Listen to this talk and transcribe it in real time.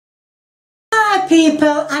Hi people,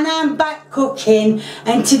 and I'm back cooking,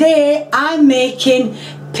 and today I'm making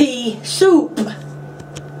pea soup.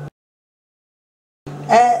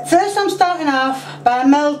 First I'm starting off by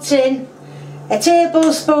melting a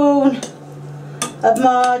tablespoon of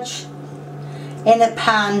margarine in a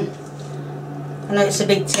pan. I know it's a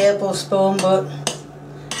big tablespoon, but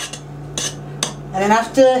and then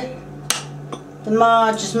after the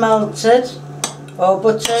margarine is melted, or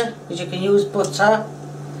butter, because you can use butter,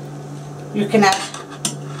 you can add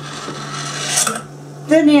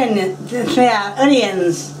the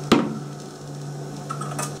onions.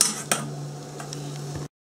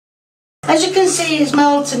 As you can see, it's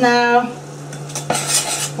melted now.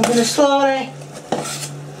 I'm going to slowly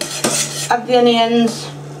add the onions,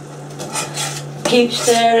 keep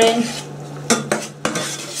stirring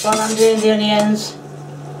while I'm doing the onions.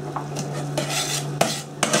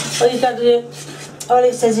 All you've got to do, all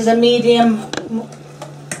it says is a medium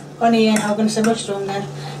onion. I'm going to say mushroom then.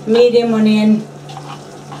 Medium onion.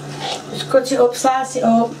 Just cut it up, slice it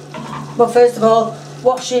up. But first of all,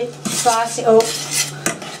 wash it, slice it up.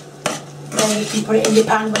 Then you can put it in the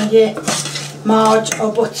pan when your margarine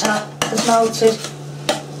or butter is melted.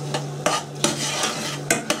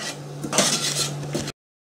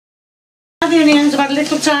 Now the onions have had a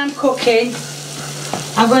little time cooking.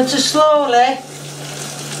 I'm going to slowly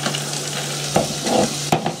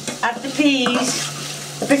add the peas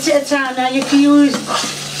a bit at a time. Now you can use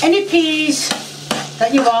any peas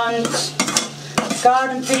that you want,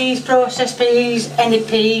 garden peas, processed peas, any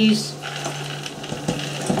peas.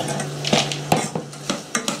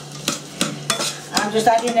 I'm just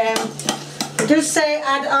adding them. It does say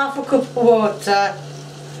add half a cup of water,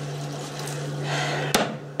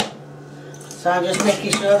 so I'm just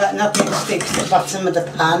making sure that nothing sticks to the bottom of the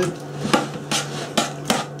pan.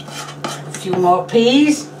 A few more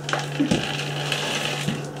peas.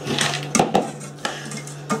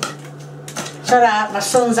 It's alright, my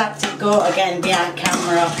son's acting go again behind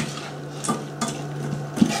camera.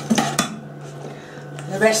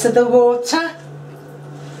 The rest of the water.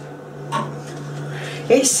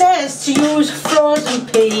 It says to use frozen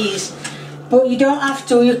peas, but you don't have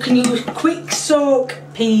to. You can use quick soak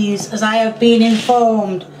peas, as I have been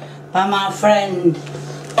informed by my friend.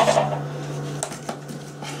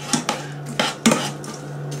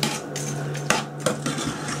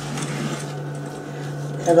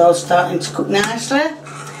 They're all starting to cook nicely.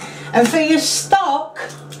 And for your stock,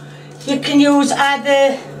 you can use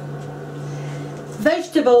either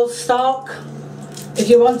vegetable stock if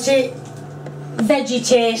you want it veggie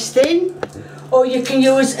tasting, or you can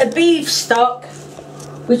use a beef stock,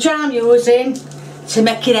 which I'm using to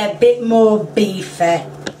make it a bit more beefy.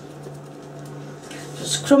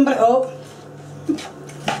 Just crumble it up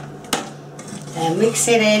and mix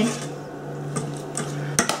it in.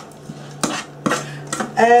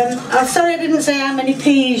 I'm sorry I didn't say how many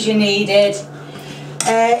peas you needed.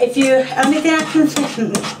 Only thing I can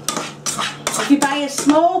think, if you buy a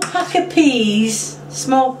small pack of peas,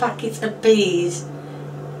 small packets of peas,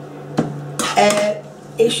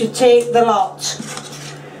 it should take the lot.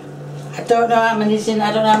 I don't know how many's in,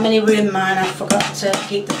 I don't know how many were in mine, I forgot to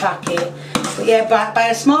keep the packet. But yeah, buy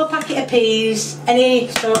a small packet of peas, any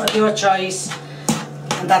sort of your choice,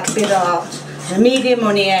 and that'll be the lot. A medium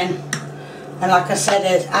onion. And like I said,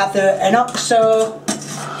 it's either an oxo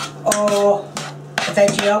or a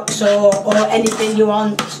veggie oxo or anything you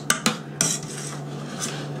want.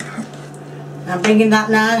 I'm bringing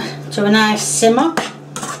that now to a nice simmer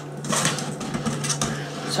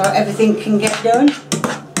so everything can get done.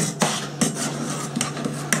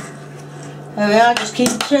 There we are, just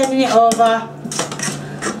keep turning it over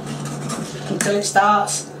until it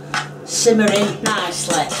starts simmering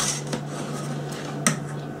nicely.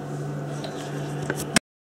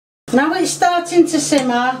 Now it's starting to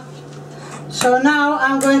simmer, so now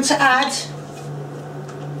I'm going to add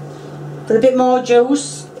a bit more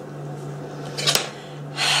juice.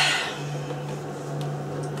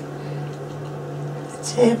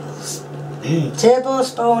 A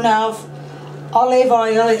tablespoon of olive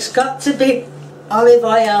oil. It's got to be olive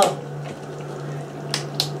oil.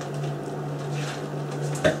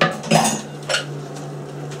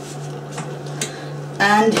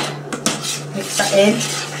 And mix that in.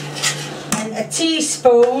 A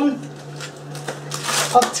teaspoon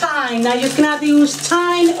of thyme. Now you can either use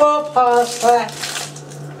thyme or parsley.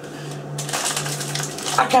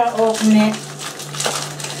 I can't open it.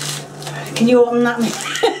 Can you open that, please?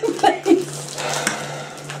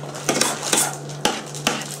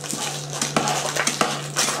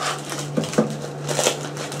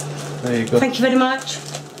 There you go. Thank you very much.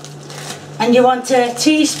 And you want a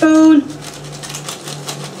teaspoon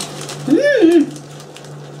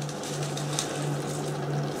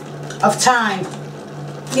Of thyme.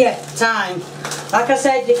 Yeah, thyme. Like I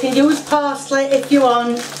said, you can use parsley if you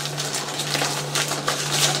want.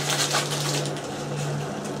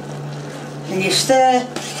 And you stir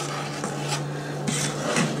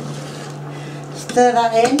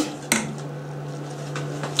that in.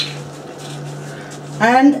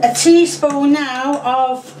 And a teaspoon now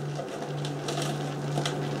of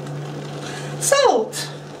salt.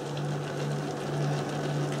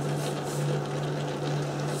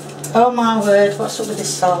 Oh my word, what's up with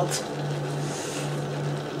this salt?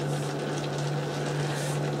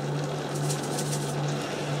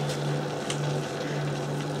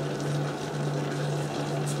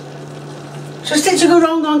 Just did you go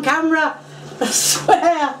wrong on camera, I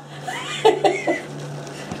swear.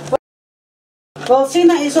 Well, seeing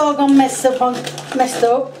that it's all gone messed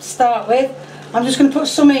up to start with, I'm just going to put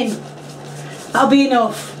some in. That'll be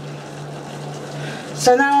enough.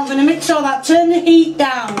 So now I'm going to mix all that, turn the heat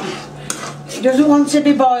down. It doesn't want to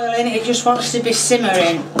be boiling, it just wants to be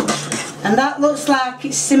simmering. And that looks like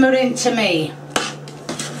it's simmering to me.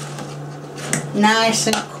 Nice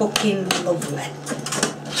and cooking lovely.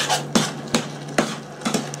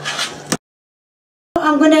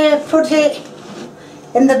 I'm going to put it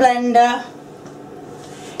in the blender.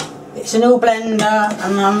 It's a new blender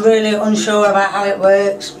and I'm really unsure about how it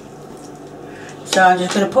works. So I'm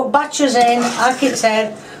just going to put batches in, like it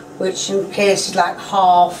said, which in case is like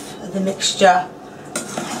half of the mixture.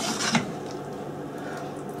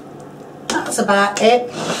 That's about it.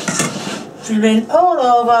 Drizzling all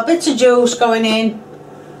over, a bit of juice going in.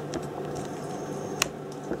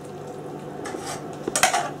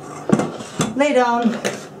 Lid on.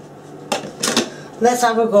 Let's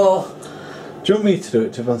have a go. Do you want me to do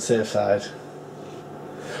it to be on the safe side?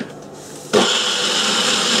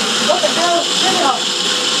 What the hell? Turn it off.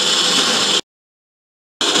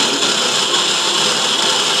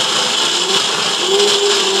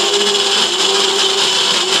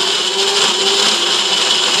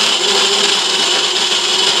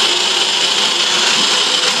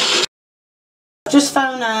 Just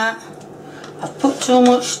found out I've put too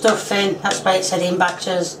much stuff in. That's why it said in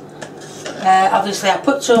batches. Obviously I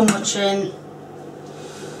put too much in.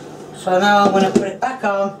 So now I'm going to put it back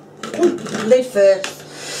on, lid first,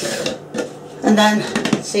 and then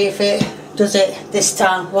see if it does it this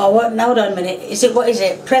time. Well, what? Hold on a minute. Is it, what is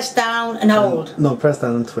it? Press down and hold? No, press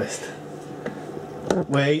down and twist.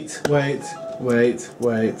 Wait.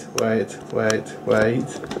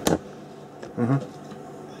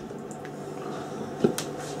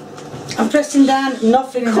 I'm pressing down,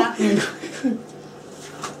 nothing is happening.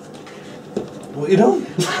 What you done?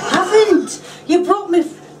 I haven't. You brought me.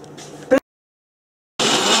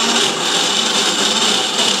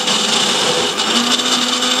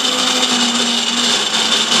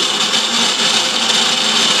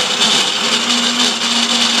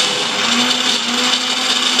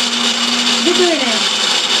 You're doing it.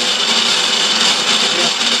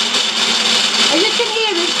 And you can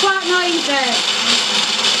hear it's quite noisy.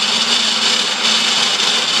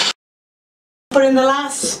 Putting the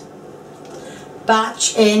last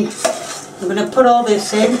batch in. I'm going to put all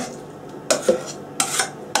this in.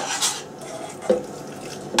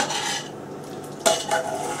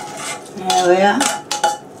 There we are.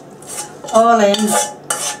 All in.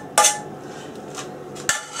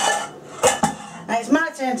 Now it's my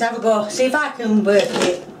turn to have a go. See if I can work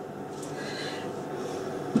it.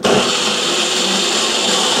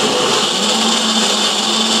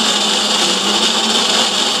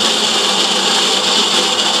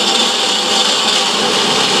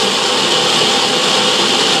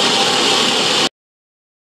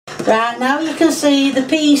 Right, now you can see the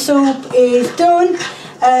pea soup is done.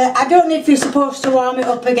 I don't know if you're supposed to warm it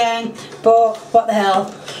up again, but what the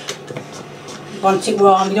hell. You want it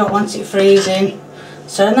warm, you don't want it freezing.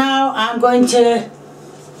 So now I'm going to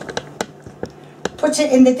put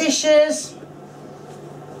it in the dishes.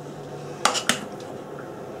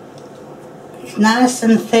 It's nice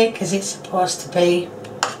and thick as it's supposed to be.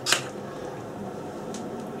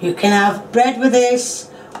 You can have bread with this,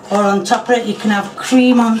 or on top of it you can have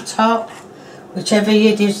cream on top, whichever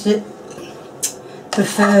you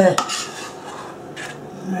prefer.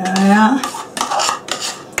 There we are.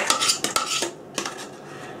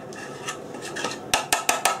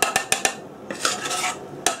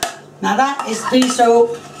 Now that is pea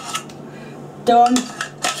soup done,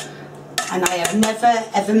 and I have never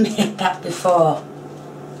ever made that before.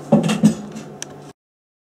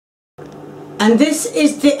 And this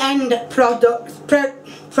is the end product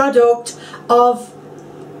of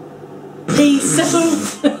pea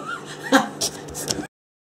soup.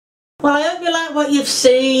 Well, I hope you like what you've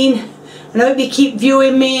seen, and I hope you keep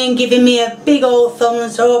viewing me and giving me a big old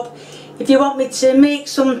thumbs up. If you want me to make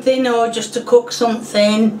something or just to cook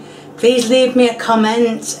something, please leave me a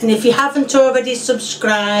comment, and if you haven't already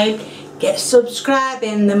subscribed, get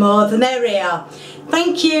subscribing, the more the merrier.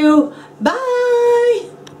 Thank you, bye!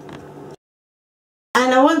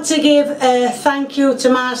 And I want to give a thank you to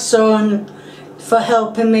my son for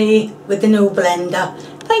helping me with the new blender.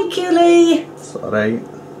 Thank you, Lee. It's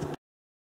alright.